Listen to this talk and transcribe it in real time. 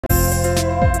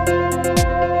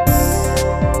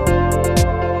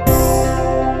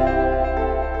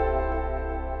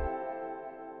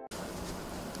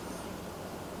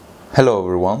Hello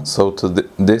everyone, so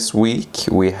this week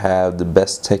we have the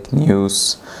best tech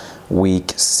news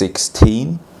week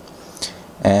 16,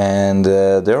 and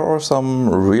there are some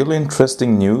really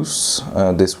interesting news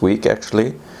this week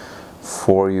actually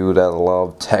for you that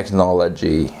love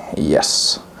technology.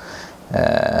 Yes,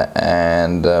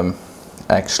 and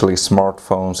actually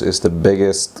smartphones is the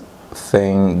biggest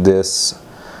thing this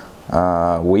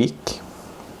week.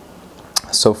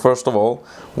 So first of all,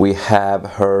 we have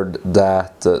heard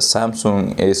that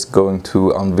Samsung is going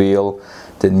to unveil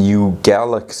the new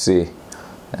Galaxy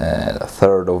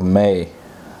 3rd of May.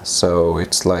 So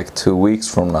it's like 2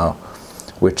 weeks from now,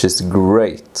 which is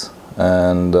great.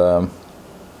 And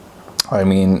I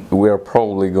mean, we are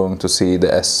probably going to see the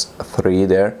S3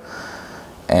 there,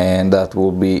 and that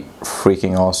will be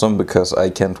freaking awesome because I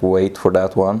can't wait for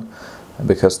that one,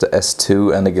 because the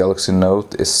S2 and the Galaxy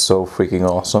Note is so freaking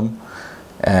awesome.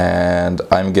 And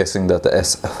I'm guessing that the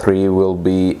S3 will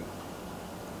be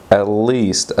at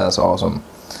least as awesome.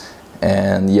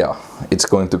 And yeah, it's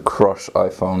going to crush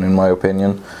iPhone in my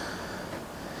opinion.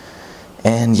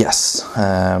 And yes,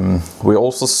 we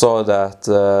also saw that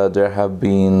there have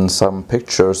been some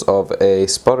pictures of a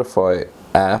Spotify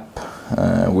app,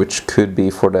 which could be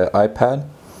for the iPad.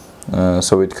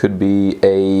 So it could be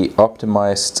a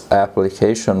optimized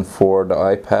application for the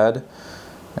iPad.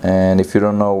 And if you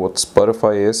don't know what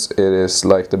Spotify is, it is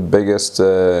like the biggest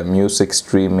music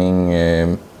streaming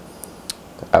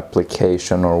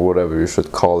application, or whatever you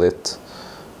should call it,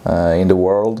 in the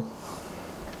world.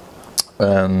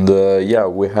 And yeah,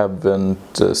 we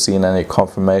haven't seen any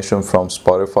confirmation from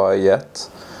Spotify yet,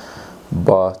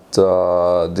 but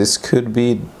this could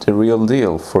be the real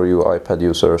deal for you iPad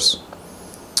users.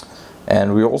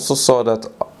 And we also saw that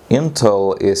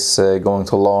Intel is going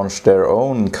to launch their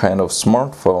own kind of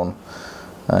smartphone.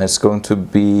 It's going to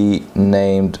be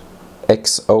named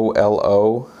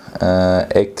Xolo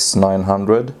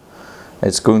X900.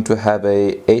 It's going to have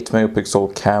a 8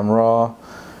 megapixel camera,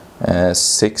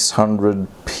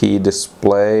 600p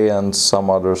display and some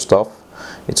other stuff.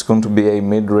 It's going to be a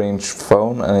mid-range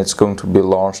phone, and it's going to be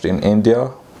launched in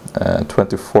India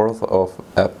 24th of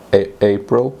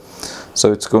April.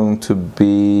 So it's going to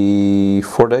be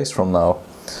 4 days from now.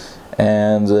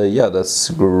 And yeah, that's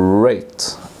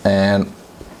great. And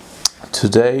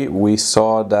today we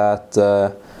saw that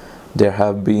there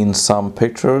have been some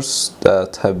pictures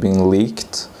that have been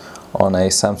leaked on a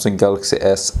Samsung Galaxy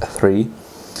S3.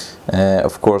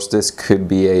 Of course, this could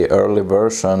be a early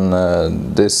version.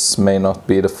 This may not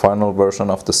be the final version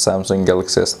of the Samsung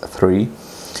Galaxy S3,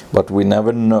 but we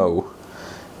never know.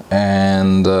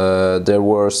 And there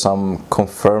were some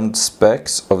confirmed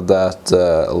specs of that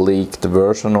leaked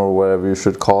version, or whatever you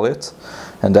should call it,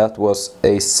 and that was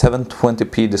a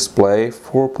 720p display,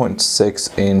 4.6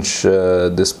 inch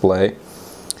display,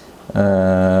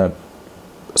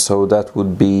 so that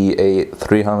would be a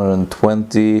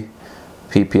 320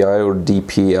 ppi or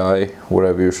dpi,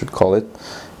 whatever you should call it.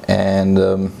 And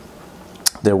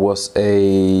there was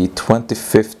a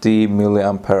 2050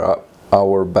 milliampere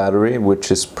hour battery,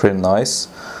 which is pretty nice.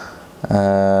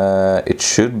 It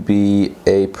should be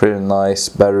a pretty nice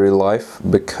battery life,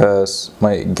 because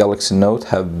my Galaxy Note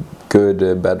have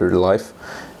good battery life,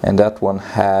 and that one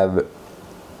have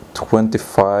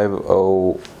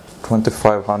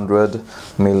 2500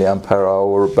 milliampere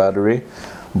hour battery,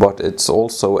 but it's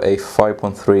also a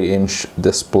 5.3 inch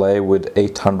display with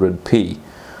 800p,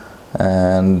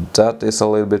 and that is a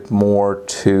little bit more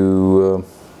to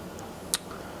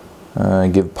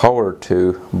give power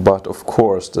to. But of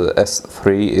course the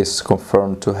S3 is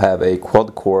confirmed to have a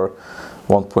quad-core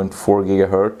 1.4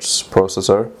 GHz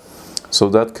processor, so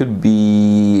that could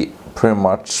be pretty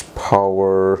much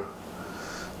power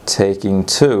taking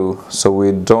too. So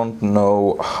we don't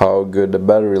know how good the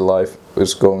battery life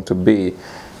is going to be,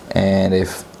 and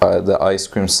if the ice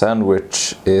cream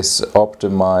sandwich is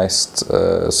optimized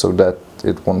so that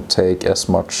it won't take as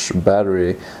much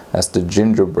battery as the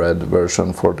gingerbread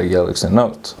version for the Galaxy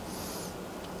Note.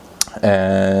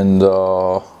 And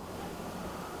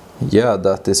yeah,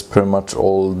 that is pretty much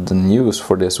all the news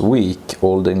for this week,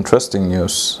 all the interesting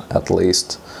news at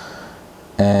least.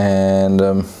 And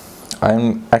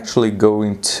I'm actually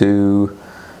going to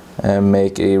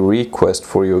make a request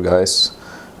for you guys,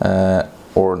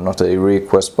 or not a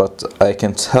request, but I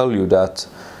can tell you that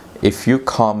if you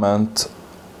comment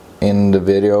in the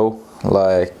video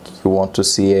like you want to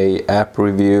see a app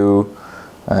review,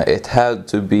 it had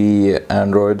to be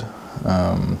Android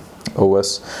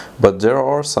OS, but there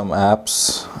are some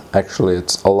apps, actually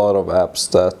it's a lot of apps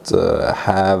that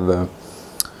have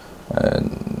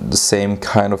the same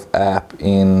kind of app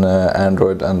in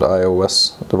Android and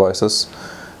iOS devices.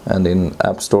 and in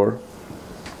App Store.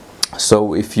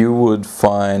 So if you would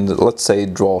find, let's say,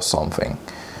 Draw Something,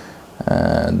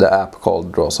 the app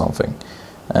called Draw Something,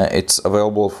 it's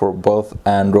available for both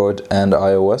Android and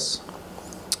iOS.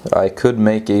 I could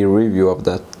make a review of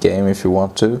that game if you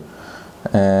want to,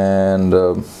 and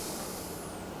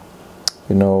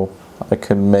you know, I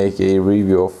can make a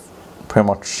review of pretty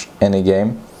much any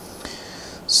game.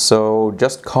 So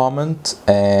just comment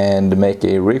and make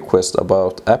a request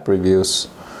about app reviews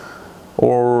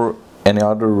or any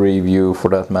other review for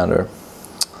that matter.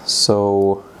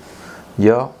 So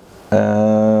yeah,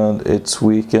 and it's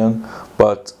weekend,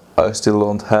 but I still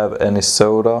don't have any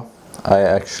soda. I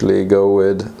actually go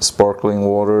with sparkling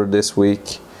water this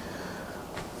week.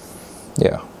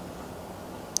 Yeah,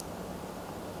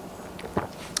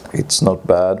 it's not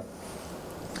bad.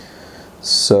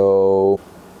 So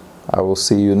I will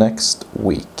see you next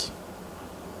week.